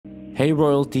Hey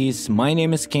royalties, my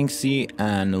name is Kingsley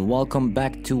and welcome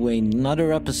back to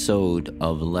another episode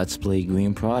of Let's Play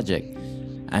Green Project.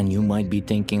 And you might be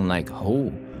thinking like, oh,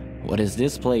 what is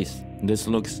this place? This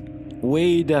looks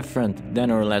way different than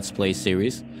our Let's Play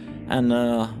series. And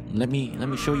let me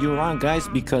show you around, guys,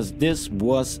 because this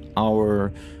was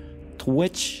our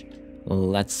Twitch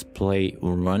Let's Play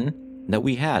run that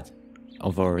we had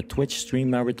of our Twitch stream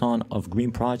marathon of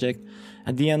Green Project.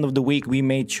 At the end of the week, we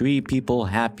made 3 people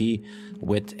happy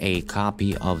with a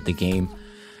copy of the game.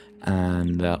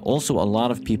 And also a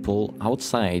lot of people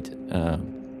outside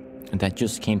that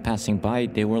just came passing by,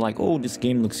 they were like, oh, this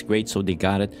game looks great, so they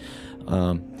got it.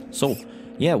 So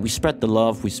yeah, we spread the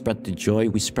love, we spread the joy,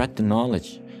 we spread the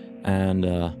knowledge. And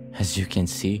as you can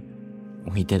see,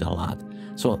 we did a lot.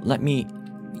 So let me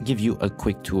give you a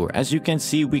quick tour. As you can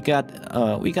see, we got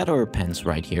our pens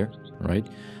right here, right?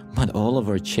 But all of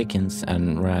our chickens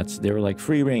and rats, they were like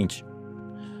free range.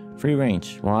 Free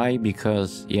range. Why?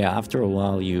 Because yeah, after a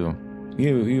while you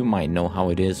might know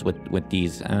how it is with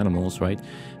these animals, right?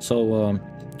 So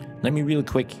let me really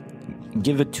quick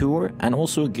give a tour and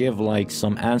also give like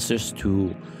some answers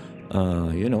to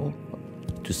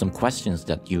to some questions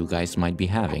that you guys might be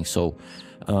having. So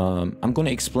I'm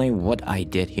gonna explain what I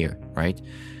did here, right?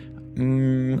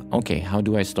 Okay, how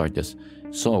do I start this?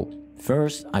 So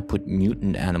first, I put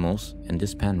mutant animals in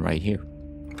this pen right here.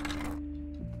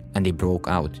 And they broke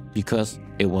out because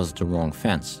it was the wrong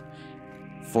fence.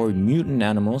 For mutant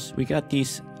animals, we got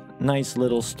these nice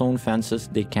little stone fences.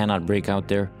 They cannot break out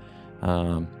there.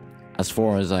 As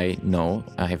far as I know,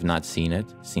 I have not seen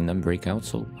them break out.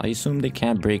 So I assume they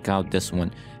can't break out this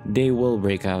one. They will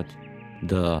break out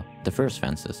the first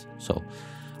fences. So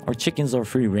our chickens are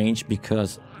free range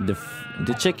because the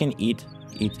chicken eat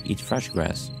fresh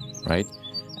grass, right?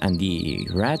 And the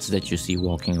rats that you see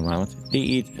walking around, they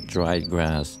eat dried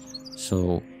grass.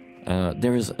 So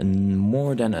there is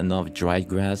more than enough dried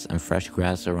grass and fresh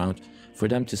grass around for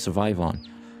them to survive on.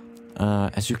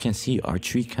 As you can see, our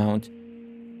tree count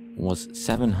was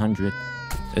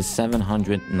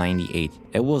 798.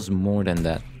 It was more than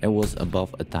that. It was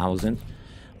above 1,000.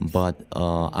 But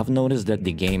I've noticed that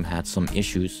the game had some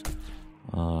issues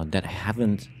that I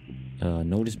haven't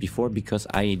noticed before because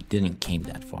I didn't came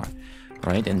that far,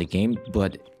 right, in the game.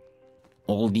 But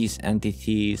all these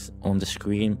entities on the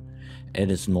screen, it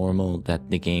is normal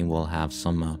that the game will have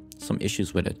some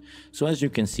issues with it. So as you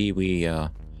can see, we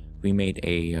made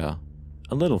a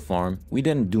little farm. We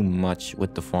didn't do much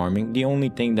with the farming. The only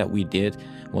thing that we did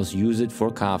was use it for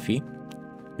coffee.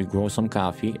 We grow some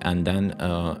coffee, and then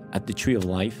at the Tree of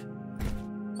Life,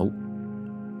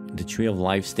 the Tree of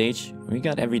Life stage, we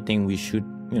got everything we should,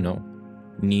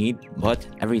 need, but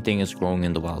everything is growing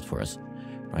in the wild for us,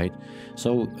 right?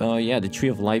 So yeah, the Tree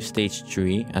of Life stage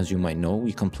 3, as you might know,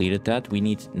 we completed that. We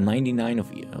need 99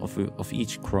 of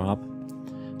each crop,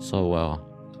 so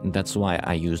that's why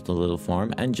I used the little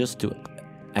farm, and just to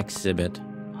exhibit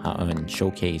and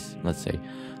showcase, let's say,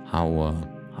 how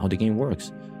the game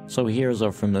works. So here's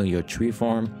our familiar tree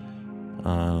farm,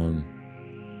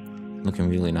 looking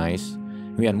really nice.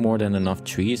 We had more than enough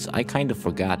trees. I kind of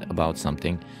forgot about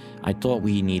something. I thought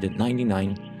we needed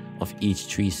 99 of each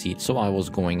tree seed, so I was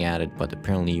going at it, but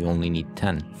apparently you only need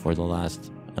 10 for the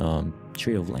last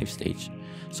Tree of Life stage.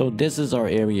 So this is our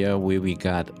area where we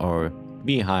got our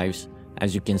beehives.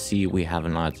 As you can see, we have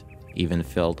not even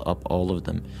filled up all of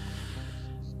them.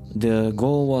 The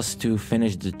goal was to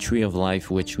finish the Tree of Life,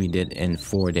 which we did in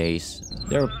 4 days.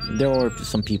 There were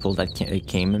some people that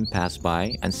came and passed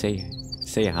by and say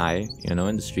hi, in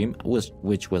the stream,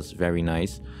 which was very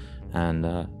nice, and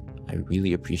I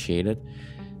really appreciate it.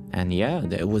 And yeah,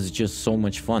 it was just so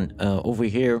much fun. Over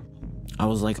here, I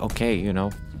was like, okay, I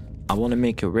want to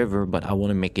make a river, but I want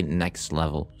to make it next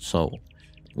level. So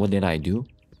what did I do?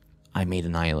 I made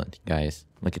an island, guys.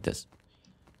 Look at this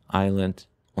island.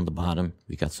 On the bottom,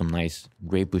 we got some nice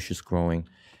grape bushes growing.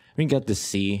 We got the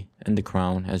sea in the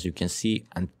crown, as you can see,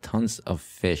 and tons of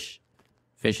fish.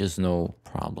 Fish is no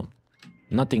problem.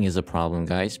 Nothing is a problem,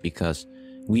 guys, because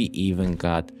we even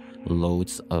got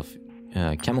loads of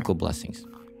chemical blessings.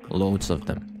 Loads of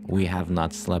them. We have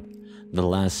not slept. The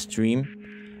last stream,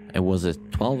 it was a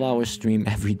 12-hour stream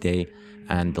every day,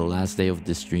 and the last day of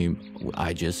the stream,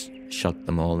 I just shucked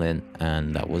them all in,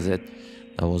 and that was it.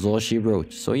 That was all she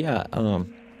wrote. So yeah,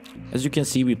 as you can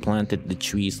see, we planted the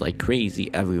trees like crazy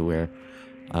everywhere.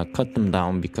 Cut them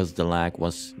down because the lag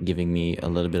was giving me a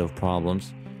little bit of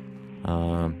problems.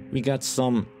 We got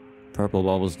some purple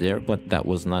bubbles there, but that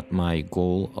was not my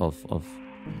goal of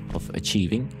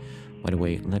achieving. By the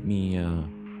way, let me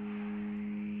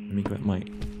grab my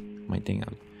thing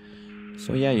out.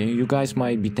 So yeah, you guys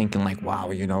might be thinking like,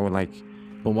 wow, you know, like,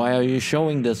 but why are you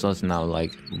showing this us now?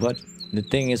 Like, but the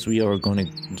thing is, we are gonna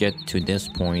get to this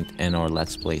point in our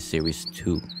Let's Play series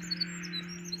 2.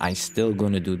 I still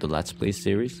gonna do the Let's Play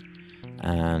series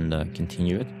and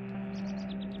continue it.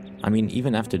 I mean,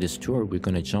 even after this tour, we're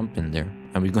gonna jump in there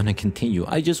and we're gonna continue.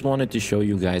 I just wanted to show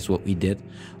you guys what we did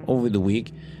over the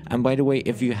week. And by the way,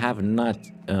 if you have not,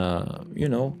 you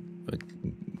know,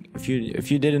 if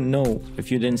you didn't know,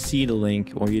 if you didn't see the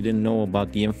link or you didn't know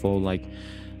about the info, like,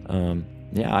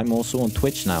 yeah, I'm also on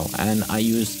Twitch now, and I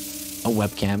used a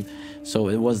webcam, so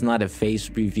it was not a face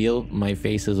reveal. My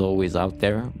face is always out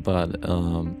there, but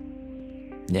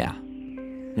yeah,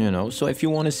 you know. So if you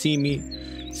want to see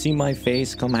me, see my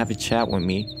face, come have a chat with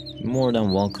me. More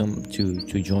than welcome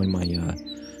to join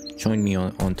me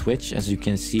on Twitch. As you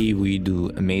can see, we do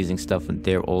amazing stuff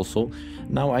there also.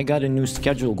 Now I got a new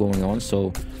schedule going on,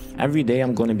 so every day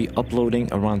I'm going to be uploading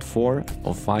around 4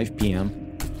 or 5 p.m.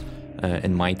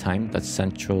 In my time. That's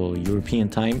Central European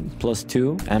time,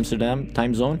 +2 Amsterdam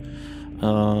time zone.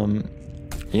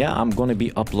 Yeah, I'm going to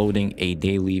be uploading a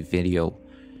daily video.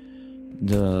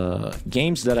 The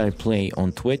games that I play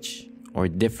on Twitch are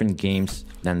different games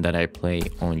than that I play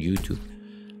on YouTube.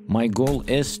 My goal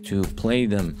is to play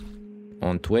them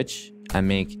on Twitch and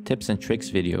make tips and tricks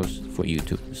videos for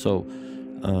YouTube. So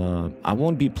I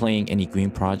won't be playing any Green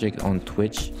Project on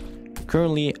Twitch.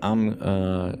 Currently, I'm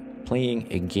playing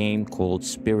a game called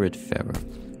Spiritfarer,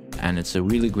 and it's a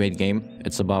really great game.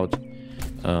 It's about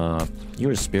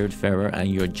you're a Spiritfarer, and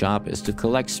your job is to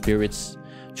collect spirits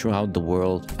throughout the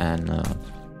world and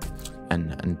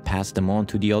pass them on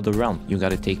to the other realm. You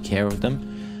got to take care of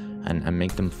them and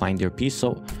make them find their peace.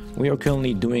 So we are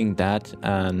currently doing that,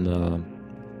 and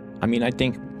I mean, I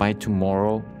think by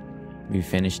tomorrow we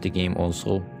finish the game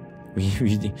also.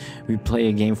 We play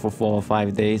a game for 4 or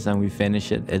 5 days and we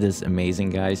finish it. It is amazing,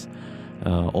 guys.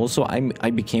 Also,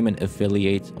 I became an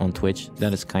affiliate on Twitch.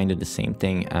 That is kind of the same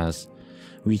thing as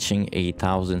reaching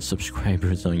 1,000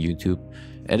 subscribers on YouTube.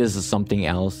 It is something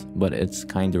else, but it's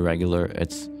kind of regular.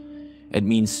 It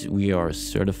means we are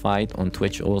certified on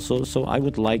Twitch also. So I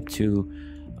would like to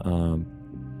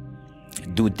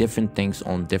do different things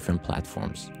on different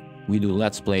platforms. We do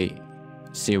Let's Play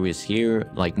series here,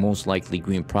 like most likely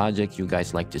Green Project. You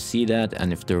guys like to see that,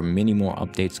 and if there are many more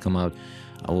updates come out,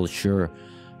 I will sure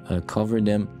cover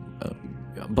them.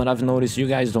 But I've noticed you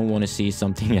guys don't want to see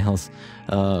something else.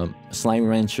 Slime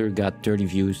Rancher got 30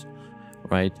 views,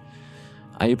 right?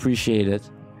 I appreciate it,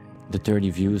 the 30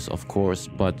 views, of course,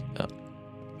 but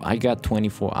I got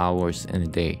 24 hours in a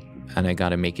day, and I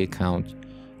gotta make it count,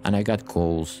 and I got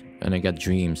goals, and I got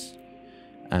dreams,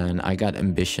 and I got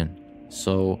ambition.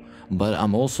 So, but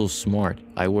I'm also smart.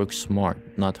 I work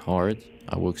smart, not hard.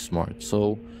 I work smart.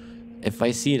 So if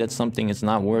I see that something is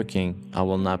not working, I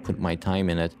will not put my time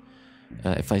in it.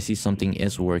 If I see something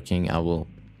is working, I will,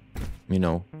 you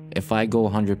know, if I go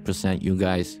 100%, you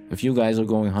guys, if you guys are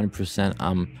going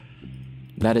 100%,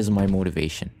 that is my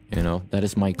motivation, you know, that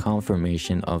is my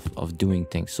confirmation of doing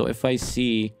things. So if I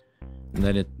see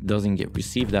that it doesn't get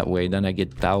received that way, then I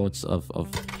get doubts of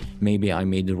maybe I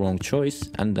made the wrong choice,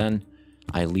 and then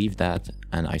I leave that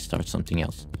and I start something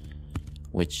else,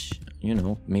 which, you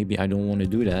know, maybe I don't want to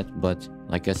do that. But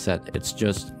like I said, it's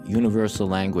just universal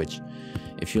language.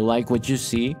 If you like what you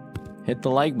see, hit the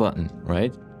like button,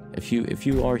 right? If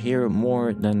you are here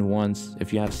more than once,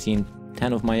 if you have seen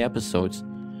 10 of my episodes,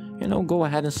 you know, go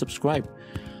ahead and subscribe.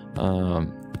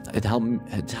 It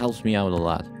helps me out a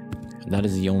lot. That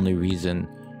is the only reason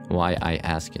why I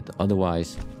ask it.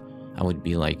 Otherwise, I would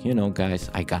be like, you know, guys,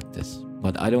 I got this.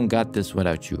 But I don't got this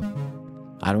without you.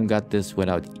 I don't got this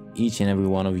without each and every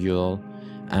one of you all.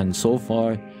 And so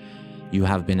far, you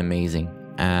have been amazing.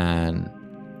 And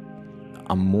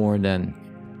I'm more than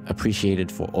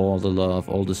appreciated for all the love,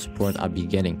 all the support I'll be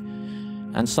getting.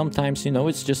 And sometimes, you know,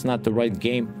 it's just not the right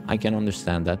game. I can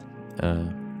understand that.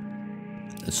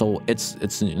 So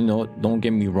it's you know, don't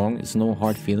get me wrong, it's no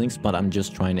hard feelings, but I'm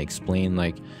just trying to explain,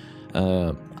 like,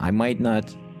 I might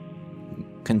not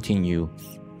continue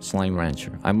Slime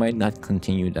Rancher. I might not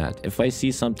continue that. If I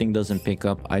see something doesn't pick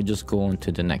up, I just go on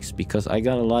to the next, because I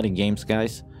got a lot of games,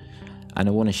 guys, and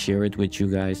I want to share it with you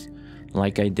guys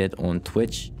like I did on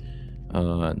Twitch.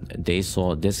 They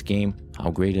saw this game, how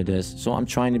great it is, so I'm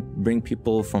trying to bring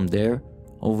people from there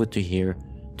over to here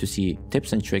to see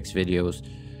tips and tricks videos,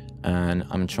 and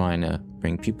I'm trying to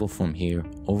bring people from here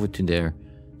over to there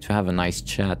to have a nice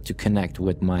chat, to connect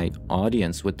with my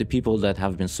audience, with the people that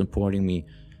have been supporting me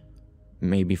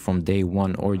maybe from day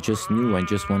one, or just new and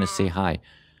just want to say hi.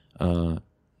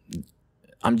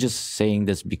 I'm just saying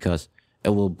this because it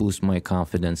will boost my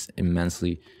confidence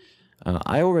immensely.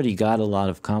 I already got a lot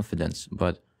of confidence,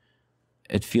 but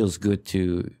it feels good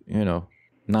to, you know,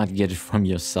 not get it from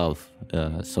yourself.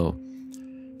 So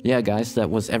yeah, guys, that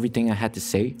was everything I had to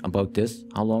say about this.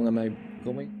 How long am I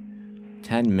going?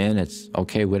 10 minutes.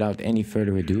 Okay, without any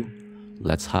further ado,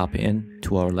 let's hop in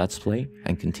to our Let's Play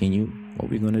and continue what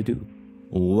we're gonna do.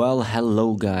 Well,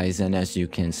 hello guys, and as you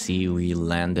can see, we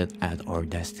landed at our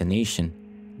destination.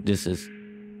 This is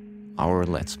our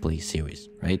Let's Play series,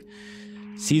 right?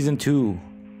 Season 2.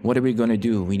 What are we gonna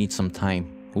do? We need some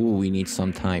time. Ooh, we need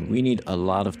some time. We need a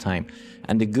lot of time.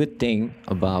 And the good thing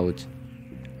about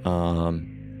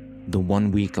the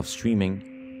 1 week of streaming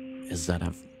is that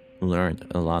I've learned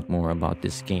a lot more about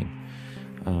this game.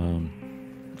 I'm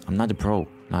not a pro,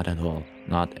 not at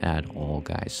all,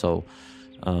 guys. So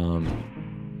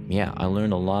yeah, I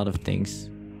learned a lot of things,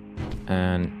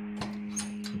 and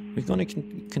we're gonna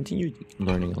continue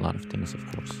learning a lot of things, of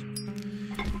course.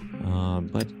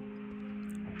 But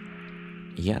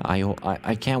yeah,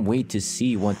 I can't wait to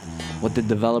see what the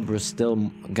developers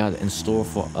still got in store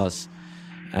for us.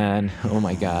 And oh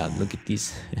my god, look at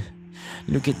these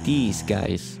look at these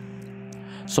guys.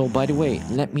 So by the way,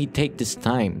 let me take this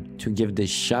time to give the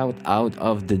shout out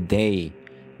of the day.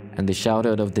 And the shout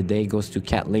out of the day goes to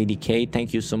Cat Lady K.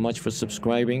 Thank you so much for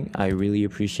subscribing. I really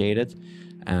appreciate it.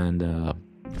 And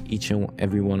each and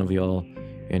every one of y'all,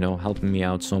 you know, helping me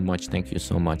out so much. Thank you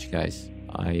so much, guys.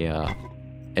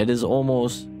 It is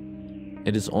almost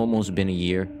been a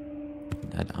year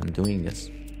that I'm doing this.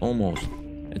 Almost.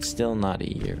 It's still not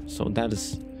a year. So that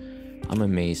is, I'm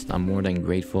amazed. I'm more than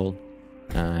grateful.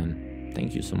 And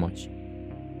thank you so much.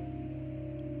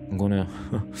 I'm gonna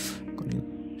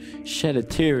shed a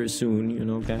tear soon, you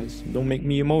know, guys. Don't make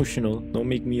me emotional. Don't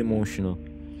make me emotional.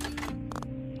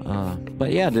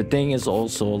 But yeah, the thing is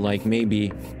also, like, maybe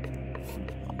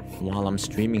while I'm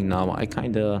streaming now,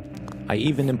 I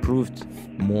even improved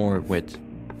more with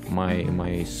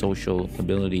my social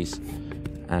abilities.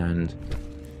 And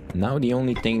now the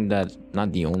only thing that,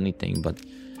 not the only thing, but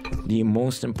the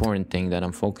most important thing that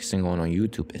I'm focusing on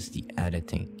YouTube is the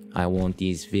editing. I want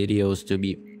these videos to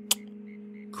be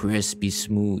crispy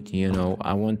smooth, you know.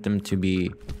 I want them to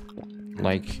be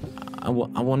like, I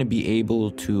want to be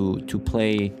able to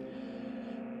play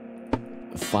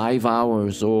 5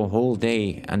 hours or a whole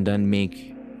day and then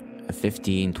make a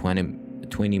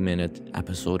 15-20 minute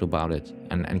episode about it,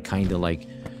 and kind of like,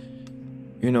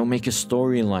 you know, make a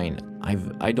storyline.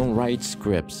 I don't write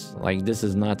scripts. Like, this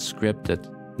is not scripted.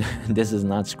 This is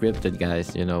not scripted,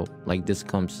 guys, you know. Like, this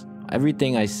comes,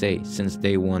 everything I say since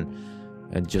day one,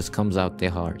 it just comes out the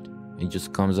heart. It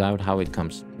just comes out how it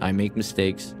comes. I make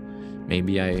mistakes.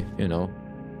 Maybe I, you know,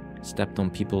 stepped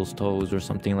on people's toes or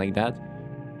something like that,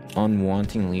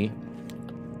 unwantingly,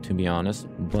 to be honest.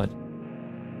 But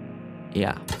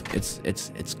yeah,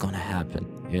 it's gonna happen,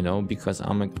 you know, because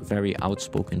I'm a very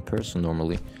outspoken person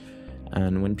normally.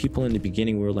 And when people in the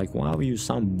beginning were like, wow, you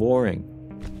sound boring.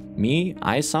 Me?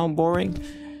 I sound boring?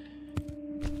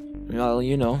 Well,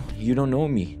 you know, you don't know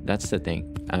me. That's the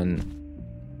thing. And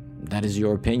that is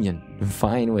your opinion. I'm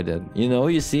fine with it. You know,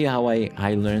 you see how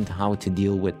I learned how to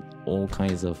deal with all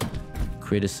kinds of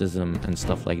criticism and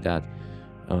stuff like that.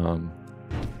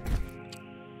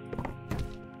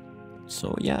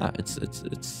 So yeah, it's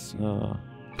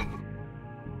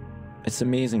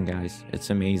amazing, guys. It's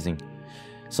amazing.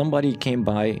 Somebody came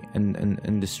by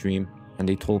in the stream and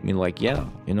they told me, like, yeah,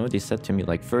 you know, they said to me,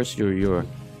 like, first your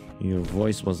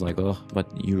voice was like, oh, but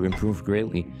you improved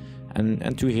greatly.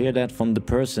 And to hear that from the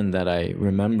person that I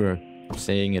remember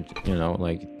saying it, you know,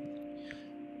 like,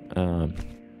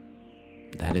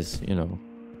 that is, you know,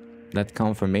 that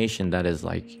confirmation, that is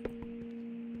like,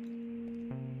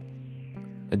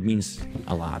 it means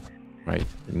a lot, right?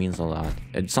 It means a lot.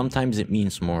 And sometimes it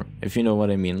means more, if you know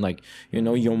what I mean. Like, you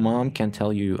know, your mom can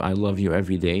tell you I love you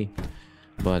every day,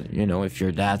 but, you know, if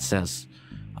your dad says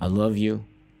I love you,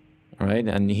 right,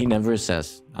 and he never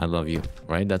says I love you,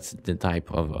 right, that's the type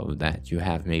of that you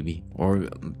have, maybe, or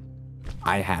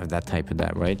I have that type of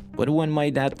that, right? But when my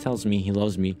dad tells me he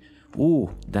loves me,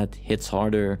 ooh, that hits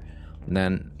harder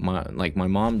than my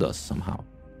mom does somehow,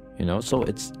 you know. So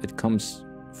it comes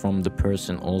from the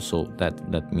person also,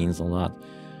 that means a lot.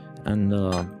 And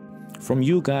from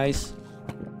you guys,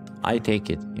 I take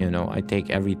it, you know, I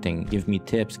take everything. Give me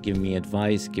tips, give me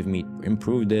advice, give me,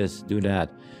 improve this, do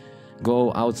that.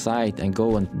 Go outside and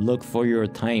go and look for your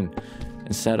time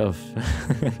instead of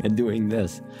doing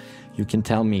this. You can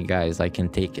tell me, guys, I can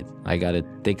take it. I got a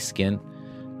thick skin.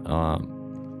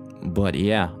 But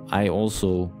yeah, I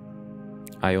also,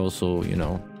 you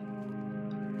know,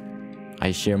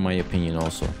 I share my opinion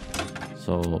also.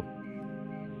 So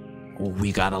Oh,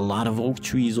 we got a lot of oak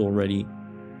trees already.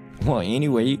 Well,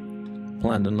 anyway,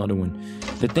 plant another one.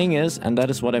 The thing is, and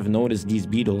that is what I've noticed, these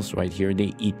beetles right here,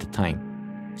 they eat the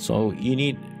thyme. So you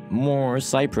need more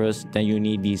cypress than you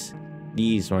need these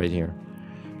right here,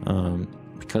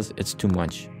 because it's too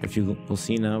much. If you will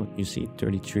see now, you see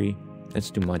 33, it's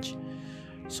too much.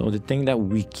 So the thing that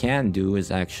we can do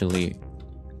is actually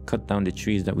cut down the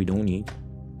trees that we don't need.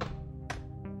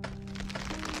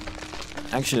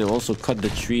 Actually also cut the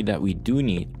tree that we do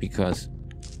need, because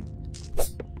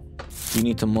we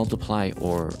need to multiply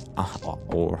or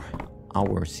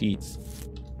our seeds.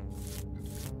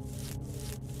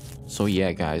 So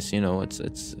yeah, guys, you know, it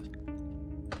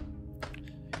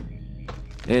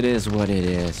is what it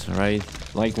is, right?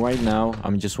 Like right now,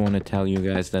 I'm just want to tell you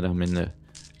guys that I'm in a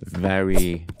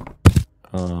very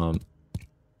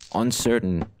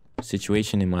uncertain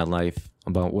situation in my life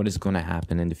about what is going to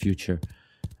happen in the future.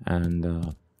 And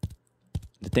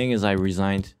the thing is, I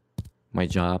resigned my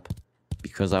job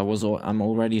because I'm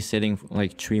already sitting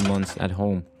like 3 months at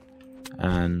home.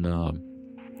 And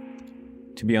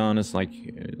to be honest, like,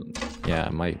 yeah,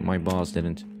 my boss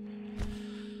didn't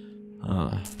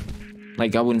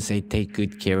like, I wouldn't say take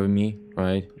good care of me,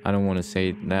 right? I don't want to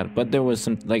say that, but there was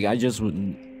some, like,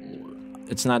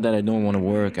 it's not that I don't want to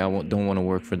work. Don't want to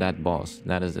work for that boss.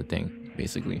 That is the thing,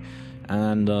 basically.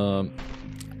 And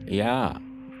yeah,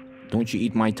 don't you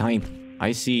eat my time.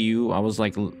 I see you. I was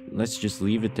like, let's just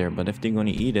leave it there. But if they're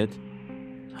gonna eat it,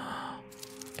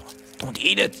 don't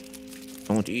eat it.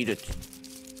 Don't eat it.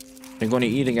 They're gonna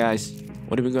eat it, guys.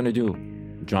 What are we gonna do?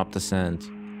 Drop the sand.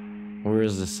 Where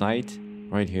is the site?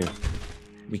 Right here.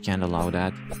 We can't allow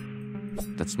that.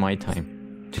 That's my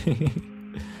time.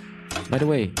 By the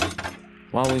way,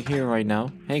 while we're here right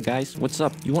now, hey guys, what's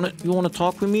up? You wanna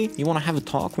talk with me? You wanna have a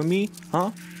talk with me?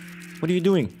 Huh? What are you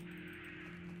doing?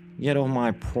 Get off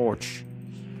my porch.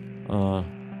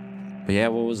 But yeah,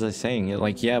 what was I saying?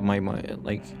 Like, yeah, my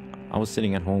like, I was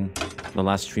sitting at home the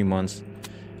last 3 months.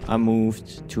 I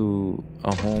moved to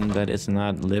a home that is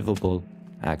not livable,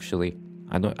 actually.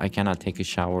 I cannot take a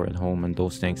shower at home and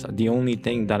those things. The only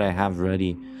thing that I have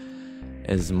ready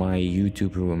is my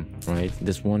YouTube room, right?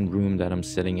 This one room that I'm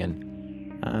sitting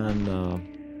in. And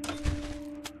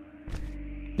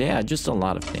yeah, just a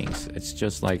lot of things. It's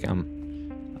just like a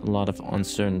lot of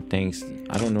uncertain things.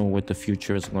 I don't know what the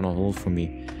future is gonna hold for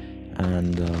me.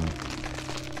 And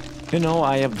you know,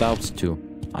 I have doubts too.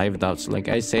 I have doubts. Like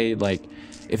I say, like,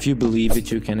 if you believe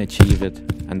it, you can achieve it,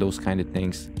 and those kind of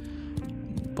things.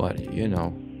 But you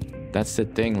know, that's the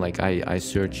thing. Like I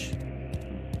search.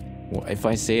 If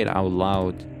I say it out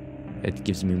loud, it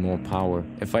gives me more power.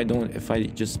 If I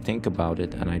just think about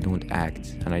it and I don't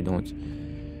act, and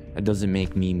it doesn't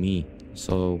make me me.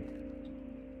 So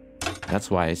that's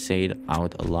why I say it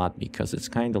out a lot, because it's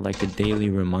kind of like a daily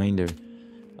reminder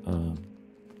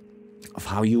of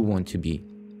how you want to be.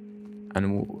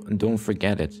 And don't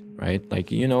forget it, right?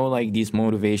 Like, you know, like these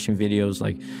motivation videos,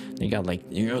 like they got like,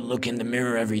 you look in the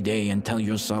mirror every day and tell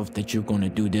yourself that you're going to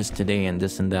do this today and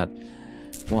this and that.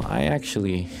 Well, I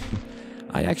actually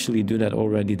do that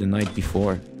already the night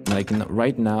before. Like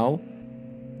right now,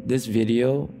 this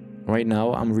video, right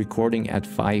now, I'm recording at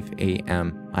 5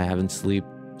 a.m. I haven't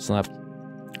slept.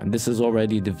 And this is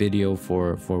already the video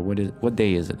for what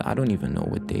day is it? I don't even know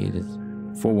what day it is.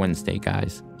 For Wednesday,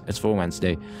 guys. It's for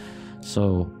Wednesday.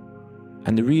 So,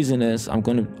 and the reason is I'm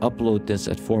going to upload this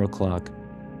at 4 o'clock,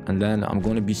 and then I'm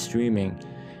going to be streaming,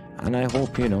 and I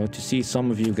hope, you know, to see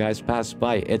some of you guys pass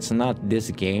by. It's not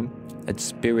this game,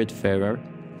 it's Spiritfarer.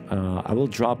 I will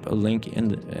drop a link in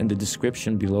the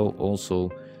description below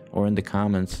also, or in the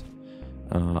comments.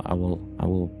 I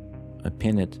will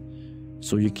pin it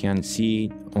so you can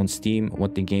see on Steam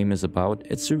what the game is about.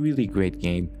 It's a really great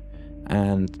game,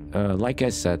 and like I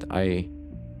said,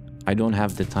 I don't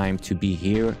have the time to be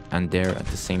here and there at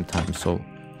the same time. So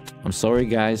I'm sorry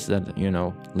guys that, you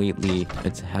know, lately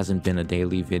it hasn't been a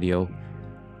daily video,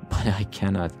 but I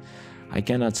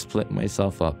cannot split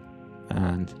myself up,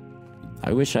 and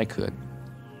I wish I could,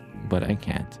 but I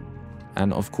can't.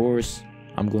 And of course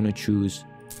I'm gonna choose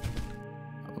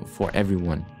for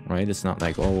everyone, right? It's not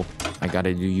like, oh, I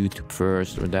gotta do YouTube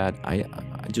first or that. I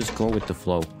just go with the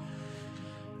flow.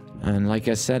 And like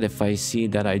I said, if I see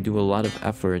that I do a lot of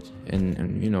effort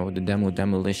in you know, the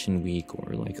demolition week,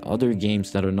 or like other games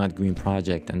that are not Green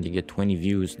Project, and you get 20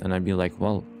 views, then I'd be like,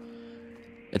 well,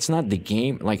 it's not the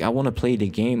game. Like, I want to play the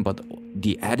game, but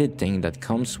the editing that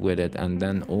comes with it, and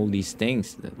then all these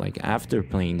things that, like, after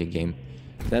playing the game,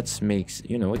 that makes,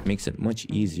 you know, it makes it much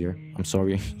easier. I'm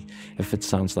sorry if it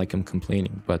sounds like I'm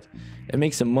complaining, but it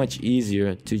makes it much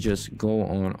easier to just go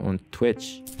on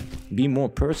Twitch, be more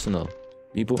personal.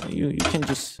 People, you can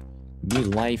just be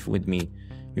live with me.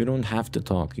 You don't have to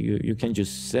talk. You can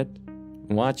just sit,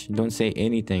 watch, don't say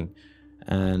anything,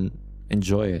 and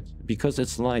enjoy it, because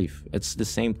it's life. It's the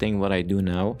same thing what I do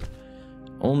now,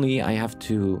 only I have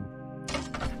to,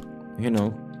 you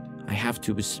know, I have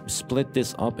to split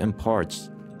this up in parts.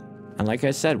 And like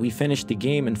I said, we finished the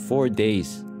game in 4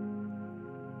 days.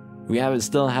 We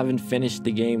still haven't finished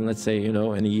the game, let's say, you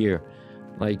know, in a year.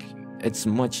 Like, it's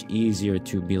much easier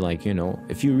to be like, you know,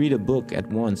 if you read a book at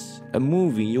once, a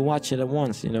movie, you watch it at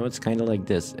once, you know, it's kind of like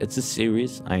this. It's a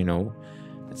series, I know.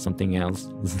 It's something else.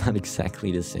 It's not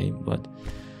exactly the same, but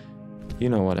you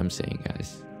know what I'm saying,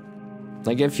 guys.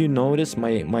 Like, if you notice,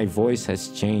 my voice has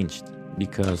changed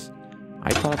because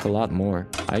I talk a lot more.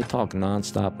 I talk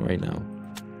non-stop right now.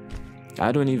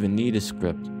 I don't even need a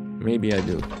script. Maybe I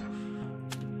do.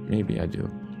 Maybe I do.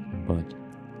 But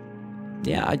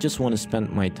yeah, I just want to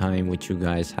spend my time with you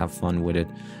guys, have fun with it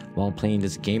while playing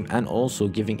this game, and also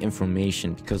giving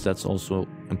information, because that's also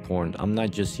important. I'm not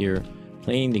just here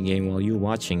playing the game while you're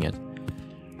watching it.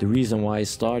 The reason why I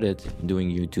started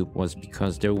doing YouTube was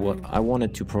because I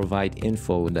wanted to provide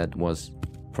info that was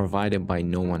provided by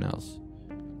no one else.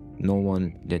 No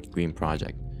one did Green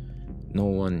Project. No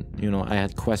one, you know, I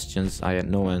had questions, I had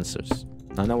no answers.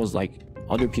 And I was like,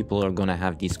 other people are gonna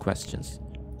have these questions.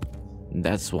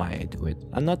 That's why I do it,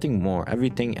 and nothing more.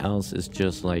 Everything else is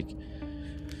just like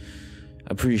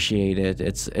appreciated.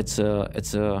 It's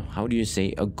a how do you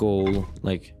say, a goal,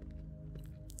 like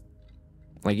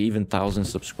even 1,000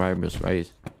 subscribers,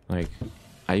 right? Like,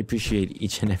 I appreciate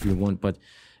each and every one, but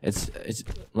it's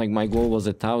like my goal was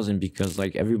 1,000 because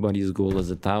like everybody's goal is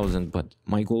 1,000, but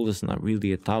my goal is not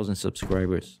really 1,000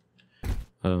 subscribers.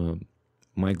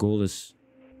 My goal is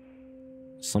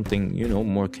something, you know,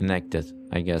 more connected,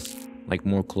 I guess, like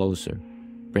more closer,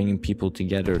 bringing people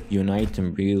together, unite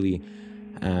them really,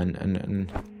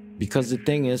 and because the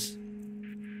thing is,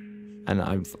 and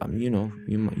I'm you know,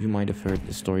 you might have heard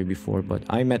the story before, but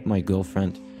I met my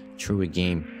girlfriend through a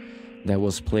game that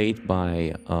was played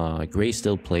by Gray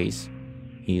Still Plays.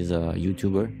 He's a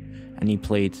YouTuber, and he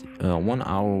played 1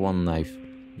 hour, 1 life.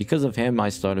 Because of him, I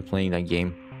started playing that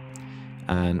game.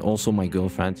 And also my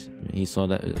girlfriend, she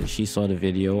saw the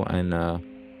video and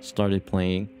started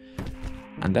playing,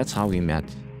 and that's how we met.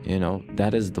 You know,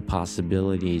 that is the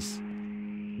possibilities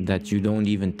that you don't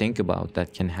even think about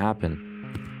that can happen.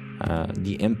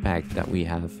 The impact that we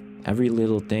have, every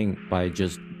little thing, by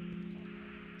just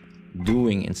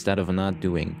doing instead of not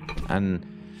doing, and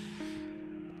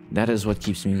that is what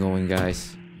keeps me going,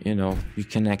 guys. You know,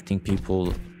 reconnecting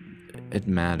people, it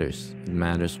matters. It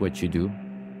matters what you do.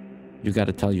 You got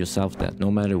to tell yourself that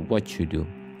no matter what you do,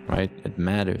 right? It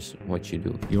matters what you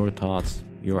do. Your thoughts,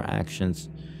 your actions,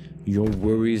 your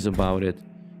worries about it,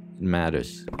 it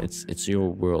matters. It's your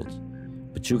world,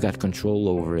 but you got control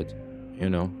over it. You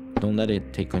know, don't let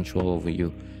it take control over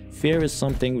you. Fear is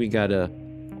something we gotta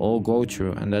all go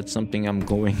through, and that's something I'm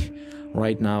going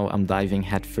right now. I'm diving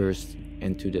headfirst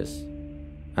into this,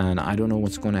 and I don't know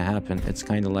what's gonna happen. It's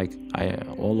kind of like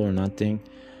all or nothing,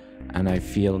 and I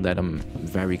feel that I'm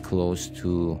very close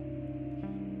to,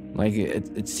 like,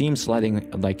 it seems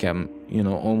like I'm, you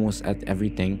know, almost at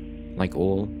everything, like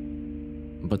all,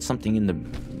 but something in the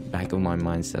back of my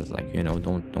mind says, like, you know,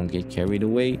 don't get carried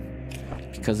away,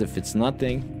 because if it's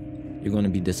nothing, you're gonna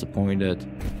be disappointed,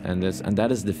 and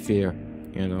that is the fear,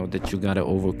 you know, that you gotta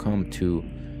overcome to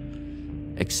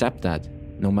accept that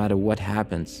no matter what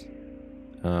happens,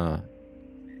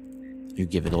 you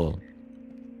give it all.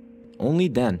 Only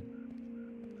then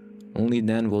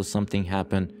will something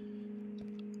happen.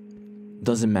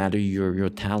 Doesn't matter your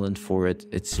talent for it,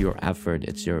 it's your effort,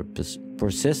 it's your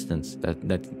persistence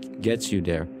that gets you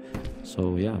there.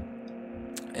 So yeah,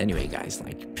 anyway, guys,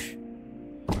 like,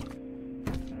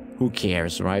 who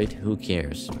cares, right? Who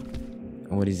cares?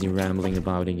 What is he rambling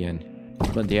about again?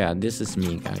 But yeah, this is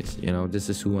me, guys. You know, this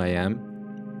is who I am,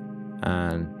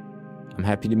 and I'm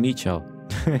happy to meet y'all.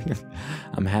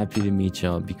 I'm happy to meet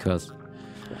y'all because,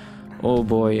 oh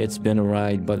boy, it's been a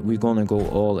ride, but we're gonna go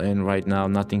all in right now.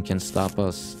 Nothing can stop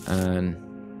us, and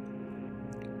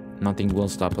nothing will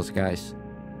stop us, guys.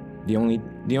 The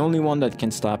only one that can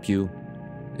stop you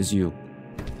is you.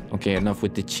 Okay, enough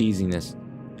with the cheesiness.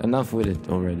 Enough with it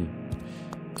already.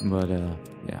 But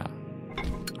yeah,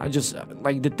 I just,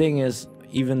 like, the thing is,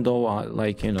 even though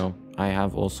like, you know, I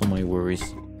have also my worries,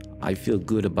 I feel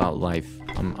good about life.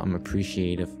 I'm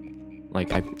appreciative.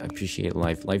 Like, I appreciate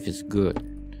life. Life is good.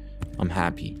 I'm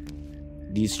happy.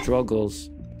 These struggles,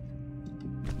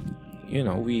 you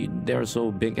know, they're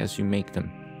so big as you make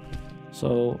them.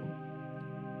 So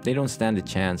They don't stand a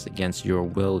chance against your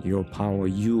will, your power.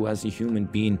 You as a human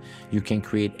being, you can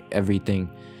create everything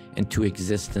into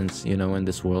existence, you know, in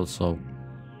this world. So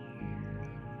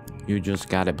you just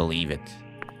gotta believe it.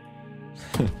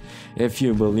 If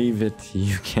you believe it,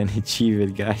 you can achieve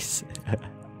it, guys.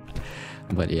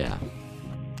 But yeah,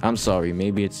 I'm sorry.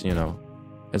 Maybe it's, you know,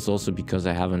 it's also because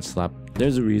I haven't slept.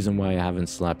 There's a reason why I haven't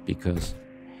slept, because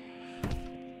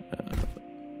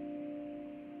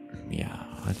yeah,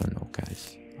 I don't know,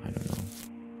 guys. I don't know.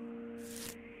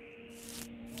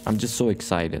 I'm just so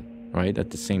excited, right? At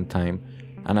the same time.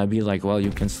 And I'd be like, well,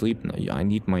 you can sleep. No, I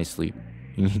need my sleep.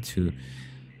 You need to,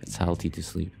 it's healthy to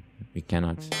sleep. We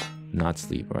cannot not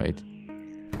sleep, right?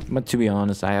 But to be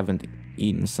honest, I haven't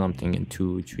eaten something in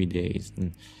 2-3 days.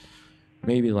 And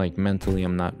maybe like mentally,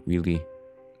 I'm not really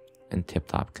in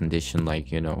tip-top condition,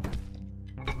 like, you know,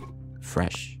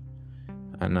 fresh.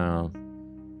 And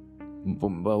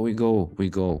but we go.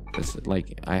 It's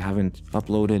like I haven't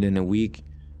uploaded in a week,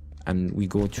 and we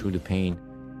go through the pain,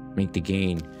 make the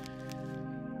gain,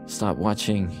 stop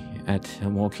watching at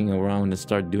walking around and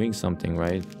start doing something,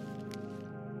 right?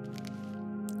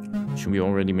 Should we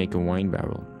already make a wine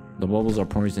barrel? The bubbles are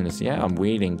poisonous. Yeah, I'm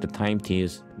waiting. The time tea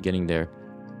is getting there.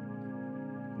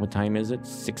 What time is it?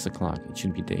 6 o'clock. It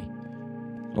should be day.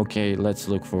 Okay, let's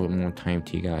look for more time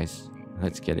tea, guys.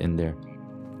 Let's get in there.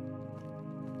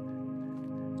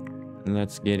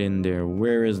 Let's get in there.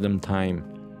 Where is them time?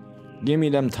 Give me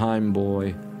them time,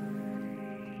 boy.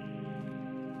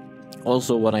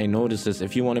 Also, what I noticed is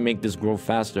if you want to make this grow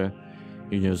faster,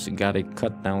 you just gotta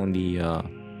cut down the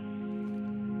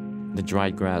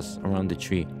dried grass around the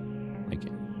tree. Like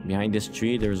behind this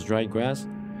tree, there's dried grass.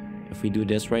 If we do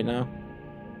this right now,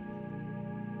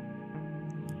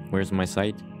 where's my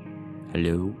site?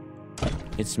 Hello,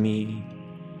 it's me.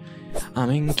 I'm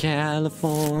in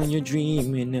California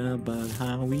dreaming about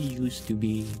how we used to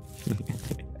be.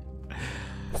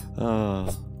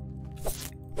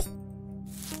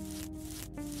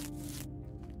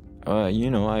 You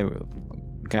know,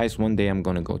 guys, one day I'm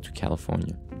gonna go to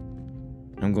California.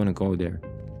 I'm gonna go there.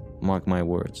 Mark my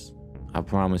words. I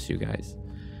promise you guys.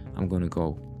 I'm gonna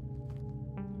go.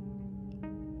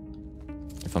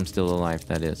 If I'm still alive,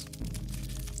 that is.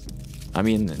 I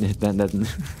mean,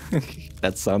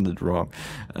 that sounded wrong.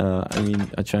 I mean,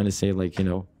 I'm trying to say, like, you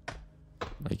know,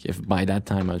 like if by that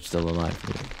time I'm still alive.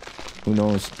 Who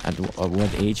knows at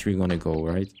what age we're gonna go,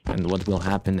 right? And what will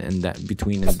happen in that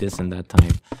between this and that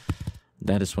time.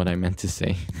 That is what I meant to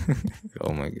say.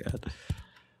 Oh my god.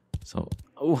 So,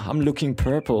 oh, I'm looking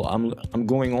purple. I'm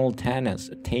going all Thanos.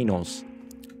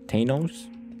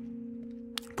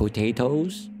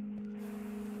 Potatoes.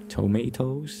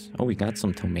 Tomatoes. Oh, we got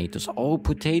some tomatoes. Oh,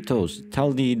 potatoes.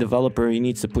 Tell the developer he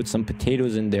needs to put some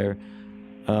potatoes in there.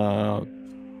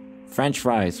 French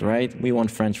fries, right? We want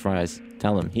French fries.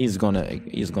 Tell him he's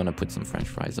gonna put some French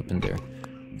fries up in there,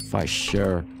 for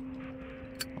sure.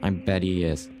 I bet he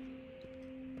is.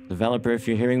 Developer, if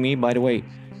you're hearing me, by the way,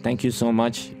 thank you so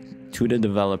much to the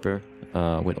developer,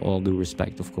 with all due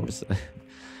respect, of course,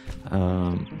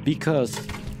 because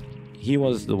he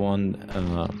was the one.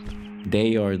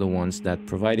 They are the ones that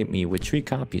provided me with 3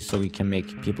 copies so we can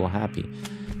make people happy.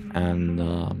 And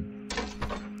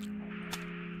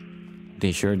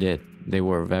they sure did. They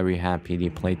were very happy. They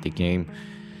played the game.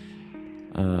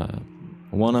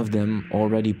 One of them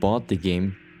already bought the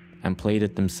game and played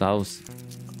it themselves,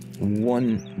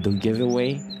 won the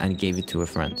giveaway and gave it to a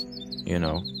friend, you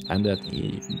know. And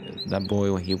that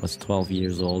boy, he was 12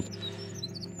 years old.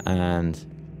 And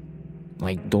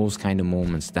like those kind of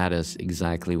moments, that is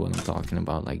exactly what I'm talking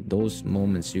about. Like those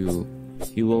moments you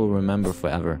will remember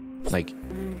forever. Like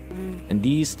in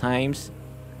these times,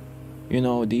 you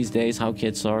know, these days how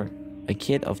kids are. A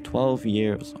kid of 12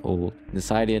 years old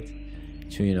decided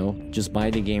to, you know, just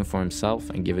buy the game for himself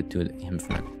and give it to him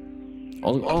friend.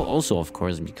 Also, of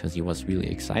course, because he was really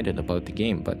excited about the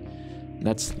game. But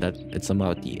it's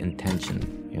about the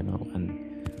intention, you know. And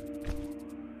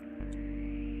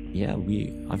yeah,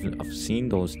 I've seen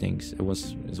those things. It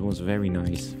was very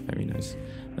nice, very nice.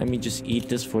 Let me just eat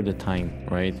this for the time,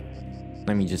 right?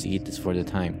 Let me just eat this for the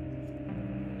time.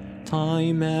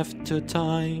 Time after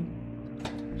time,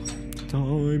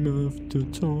 time after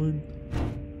time.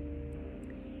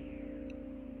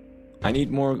 I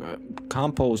need more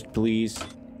compost, please.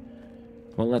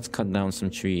 Well, let's cut down some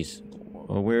trees.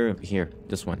 We're here,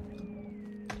 this one.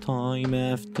 Time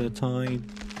after time.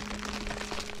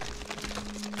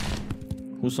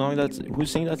 Who sang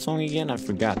that song again? I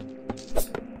forgot.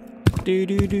 Do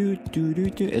do do do do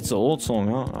do. It's an old song,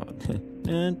 huh?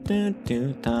 Time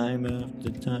after time.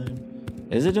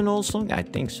 Is it an old song? I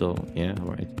think so. Yeah,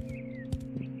 right.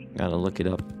 Gotta look it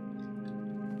up.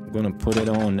 I'm gonna put it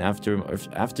on after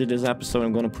this episode.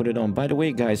 I'm gonna put it on. By the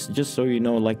way, guys, just so you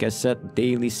know, like I said,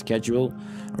 daily schedule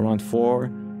around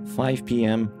 5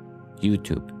 p.m.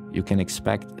 YouTube. You can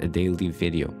expect a daily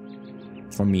video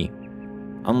from me,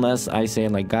 unless I say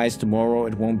like, guys, tomorrow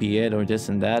it won't be it or this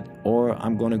and that, or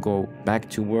I'm gonna go back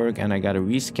to work and I gotta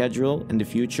reschedule in the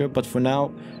future. But for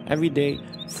now, every day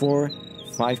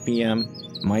 5 p.m.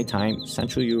 my time,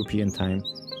 Central European time.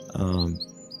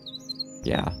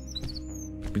 Yeah,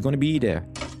 we're gonna be there.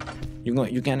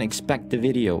 You can expect the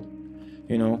video,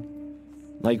 you know,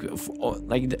 like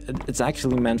it's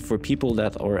actually meant for people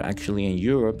that are actually in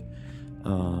Europe.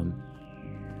 I'm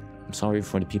sorry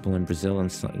for the people in Brazil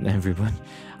and everyone.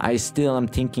 I still am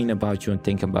thinking about you and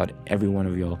think about every one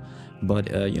of y'all.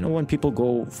 But you know, when people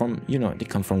go from, you know, they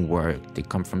come from work, they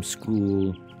come from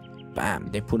school, bam,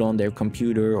 they put on their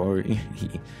computer, or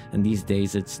and these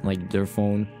days it's like their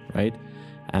phone, right?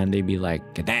 And they be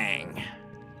like, dang,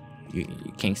 you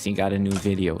can't see, got a new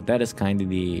video. That is kind of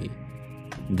the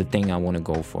thing I want to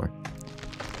go for.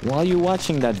 While you're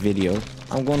watching that video,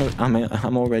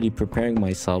 I'm already preparing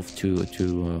myself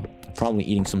to probably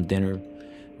eating some dinner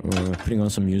or putting on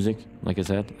some music, like I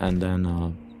said, and then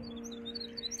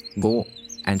go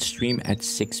and stream at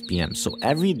 6 p.m. So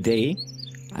every day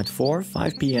at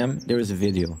 5 p.m. there is a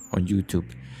video on YouTube.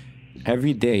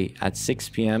 Every day at 6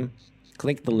 p.m.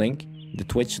 click the link, the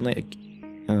Twitch link,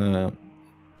 in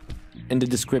the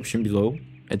description below.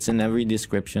 It's in every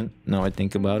description. Now I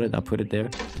think about it, I'll put it there.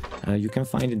 You can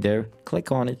find it there.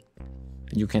 Click on it.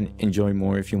 You can enjoy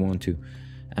more if you want to,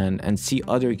 and see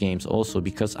other games also,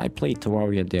 because I played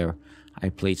Terraria there. I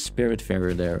played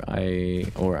Spiritfarer there.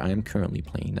 I'm currently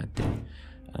playing that there.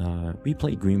 We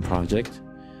played Green Project.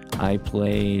 I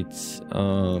played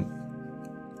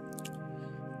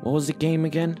what was the game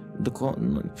again?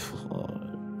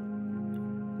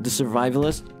 The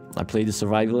Survivalist. I played the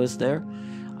Survivalist there.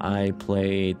 I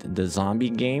played the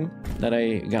zombie game that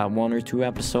I got 1 or 2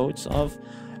 episodes of.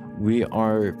 We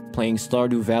are playing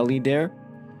Stardew Valley there,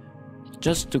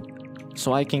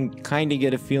 so I can kind of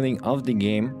get a feeling of the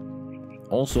game.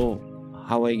 Also,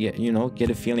 how I get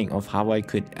a feeling of how I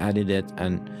could edit it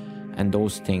and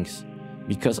those things.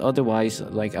 Because otherwise,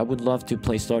 like, I would love to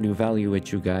play Stardew Valley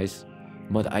with you guys,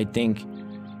 but I think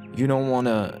you don't want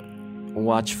to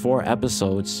watch 4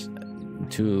 episodes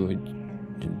to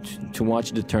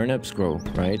watch the turnips grow,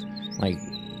 right? Like,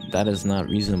 that is not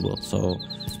reasonable. So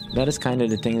that is kind of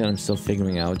the thing that I'm still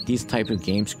figuring out. These type of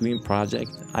games, Green Project,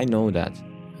 I know that,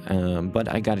 but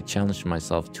I gotta challenge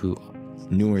myself to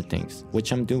newer things,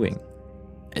 which I'm doing.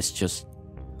 It's just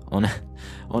on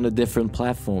a different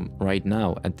platform right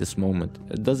now at this moment.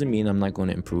 It doesn't mean I'm not going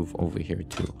to improve over here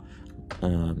too.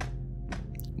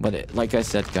 But like I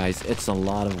said, guys, it's a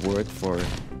lot of work for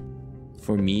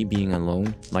me being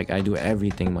alone. Like, I do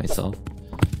everything myself,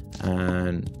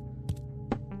 and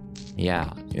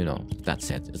yeah, you know, that's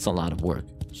it. It's a lot of work.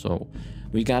 So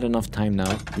we got enough time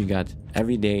now. We got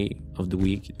every day of the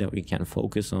week that we can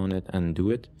focus on it and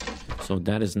do it. So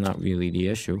that is not really the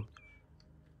issue.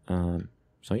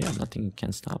 So yeah, nothing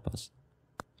can stop us.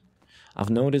 I've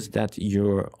noticed that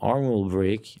your arm will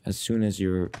break as soon as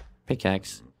your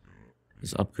pickaxe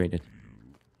is upgraded.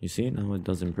 You see, now it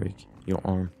doesn't break your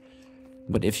arm.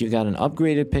 But if you got an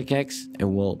upgraded pickaxe, it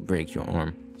will break your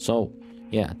arm. So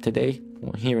yeah, today,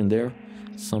 here and there,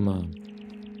 some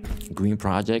Green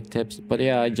Project tips. But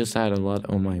yeah, I just had a lot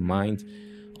on my mind.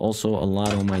 Also a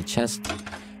lot on my chest.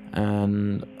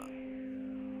 And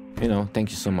you know,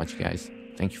 thank you so much, guys.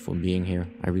 Thank you for being here.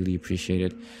 I really appreciate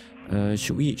it.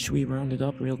 Should we round it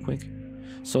up real quick?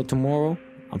 So tomorrow,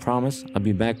 I promise, I'll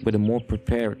be back with a more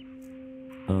prepared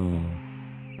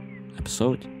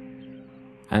episode.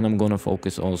 And I'm gonna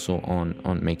focus also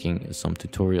on making some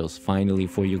tutorials finally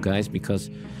for you guys, because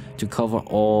to cover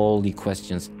all the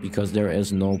questions, because there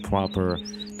is no proper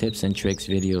tips and tricks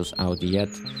videos out yet.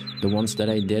 The ones that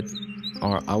I did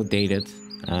are outdated,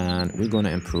 and we're gonna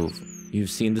improve. You've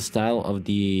seen the style of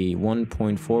the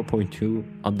 1.4.2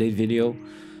 update video.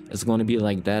 It's gonna be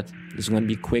like that. It's gonna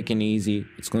be quick and easy.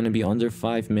 It's gonna be under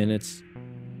 5 minutes,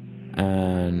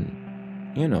 and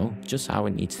you know, just how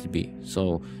it needs to be.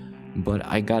 So, but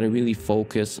I gotta really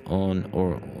focus on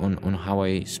how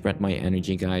I spread my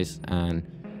energy, guys. And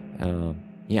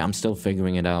yeah, I'm still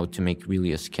figuring it out to make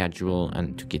really a schedule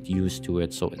and to get used to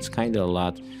it. So it's kind of a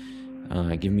lot.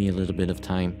 Give me a little bit of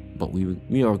time, but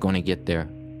we are gonna get there.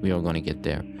 We are gonna get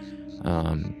there.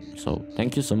 So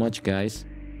thank you so much, guys.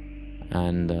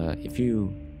 And if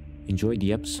you enjoyed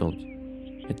the episode,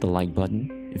 hit the like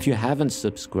button. If you haven't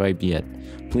subscribed yet,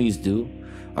 please do.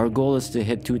 Our goal is to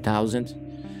hit 2,000.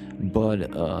 But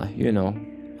you know,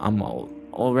 I'm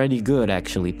already good,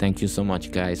 actually. Thank you so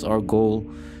much, guys. Our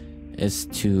goal is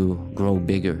to grow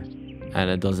bigger, and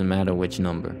it doesn't matter which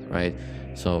number, right?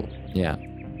 So yeah,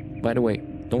 by the way,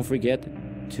 don't forget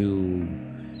to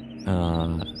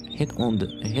hit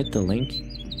the link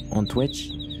on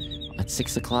Twitch at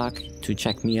 6 o'clock to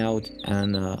check me out,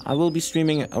 and I will be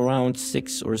streaming around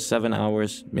 6 or 7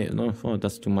 hours. No, oh,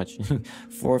 that's too much.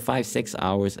 4, 5, 6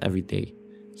 hours every day.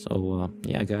 So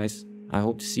yeah, guys, I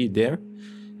hope to see you there,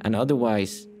 and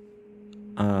otherwise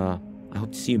I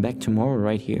hope to see you back tomorrow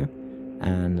right here.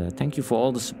 And thank you for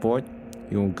all the support.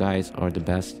 You guys are the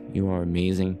best. You are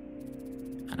amazing,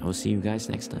 and I will see you guys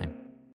next time.